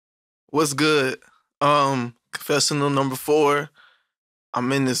What's good? Confessional number 4.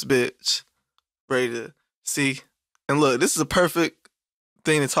 I'm in this bitch. Ready to see. And look, this is a perfect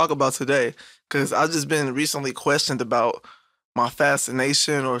thing to talk about today because I've just been recently questioned about my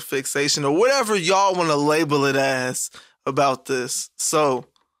fascination or fixation or whatever y'all want to label it as about this. So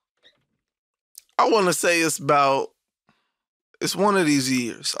I want to say it's one of these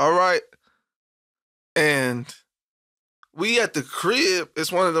years, all right? And we at the crib,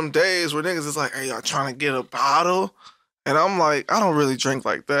 it's one of them days where niggas is like, hey, y'all trying to get a bottle? And I'm like, I don't really drink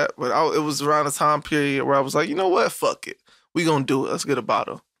like that. But it was around a time period where I was like, you know what? Fuck it. We gonna do it. Let's get a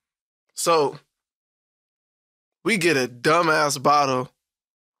bottle. So we get a dumbass bottle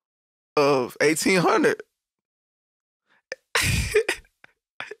of 1800.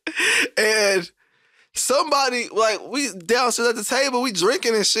 And somebody, like, we downstairs at the table, we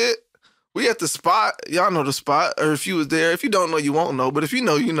drinking and shit. We at the spot. Y'all know the spot. Or if you was there. If you don't know, you won't know. But if you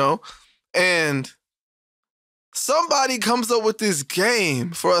know, you know. And somebody comes up with this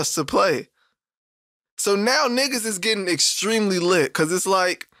game for us to play. So now niggas is getting extremely lit. Because it's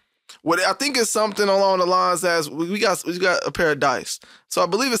like, what I think it's something along the lines as, we got a pair of dice. So I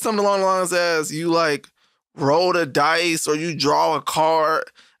believe it's something along the lines as you like roll the dice or you draw a card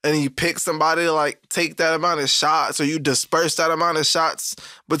and you pick somebody to like take that amount of shots or you disperse that amount of shots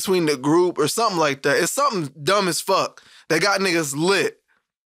between the group or something like that. It's something dumb as fuck that got niggas lit.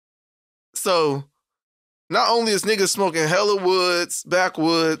 So not only is niggas smoking hella woods,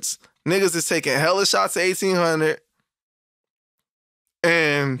 backwoods, niggas is taking hella shots at 1800.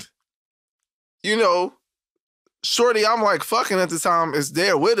 And, you know, shorty I'm like fucking at the time is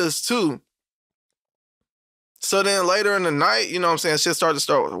there with us too. So then later in the night, you know what I'm saying, shit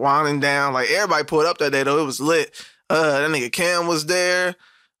started winding down. Like, everybody pulled up that day, though. It was lit. That nigga Cam was there.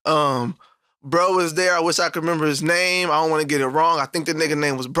 Bro was there. I wish I could remember his name. I don't want to get it wrong. I think the nigga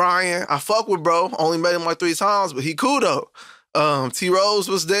name was Brian. I fuck with bro. Only met him like 3 times, but he cool, though. T-Rose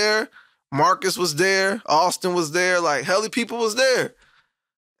was there. Marcus was there. Austin was there. Like, hella people was there.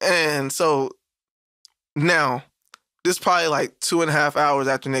 And so now, this probably like 2.5 hours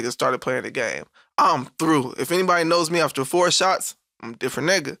after niggas started playing the game. I'm through. If anybody knows me after 4 shots, I'm a different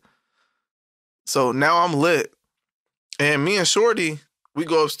nigga. So now I'm lit. And me and Shorty, we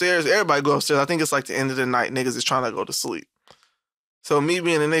go upstairs. Everybody go upstairs. I think it's like the end of the night. Niggas is trying to go to sleep. So me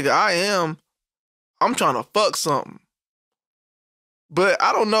being the nigga I'm trying to fuck something. But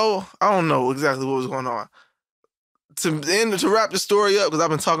I don't know exactly what was going on. To wrap the story up, because I've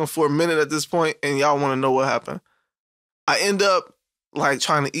been talking for a minute at this point, and y'all want to know what happened. I end up like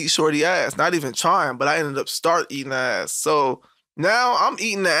trying to eat Shorty ass. Not even trying, but I ended up start eating the ass. So now I'm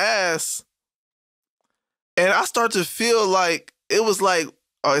eating the ass and I start to feel like it was like,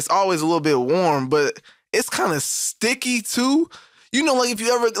 it's always a little bit warm, but it's kind of sticky too. You know, like if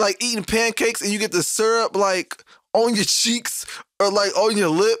you ever like eating pancakes and you get the syrup like on your cheeks or like on your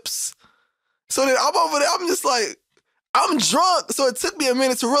lips. So then I'm over there, I'm just like, I'm drunk. So it took me a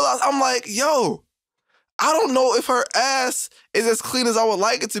minute to realize, I'm like, yo, I don't know if her ass is as clean as I would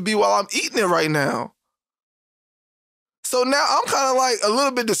like it to be while I'm eating it right now. So now I'm kind of like a little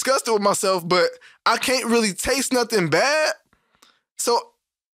bit disgusted with myself, but I can't really taste nothing bad. So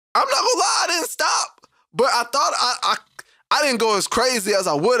I'm not gonna lie, I didn't stop. But I thought I didn't go as crazy as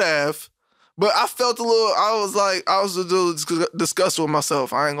I would have. But I felt I was a little disgusted with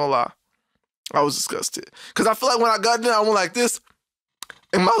myself. I ain't gonna lie. I was disgusted. Because I feel like when I got there, I went like this,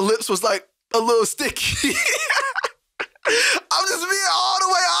 and my lips was like a little sticky. I'm just being all the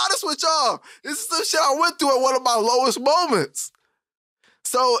way honest with y'all. This is some shit I went through at one of my lowest moments.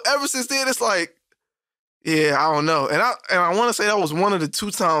 So ever since then, it's like, yeah, I don't know. And I want to say that was one of the 2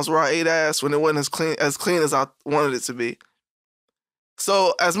 times where I ate ass when it wasn't as clean as I wanted it to be.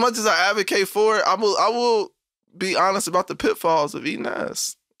 So as much as I advocate for it, I will be honest about the pitfalls of eating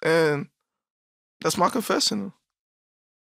ass. And that's my confessional.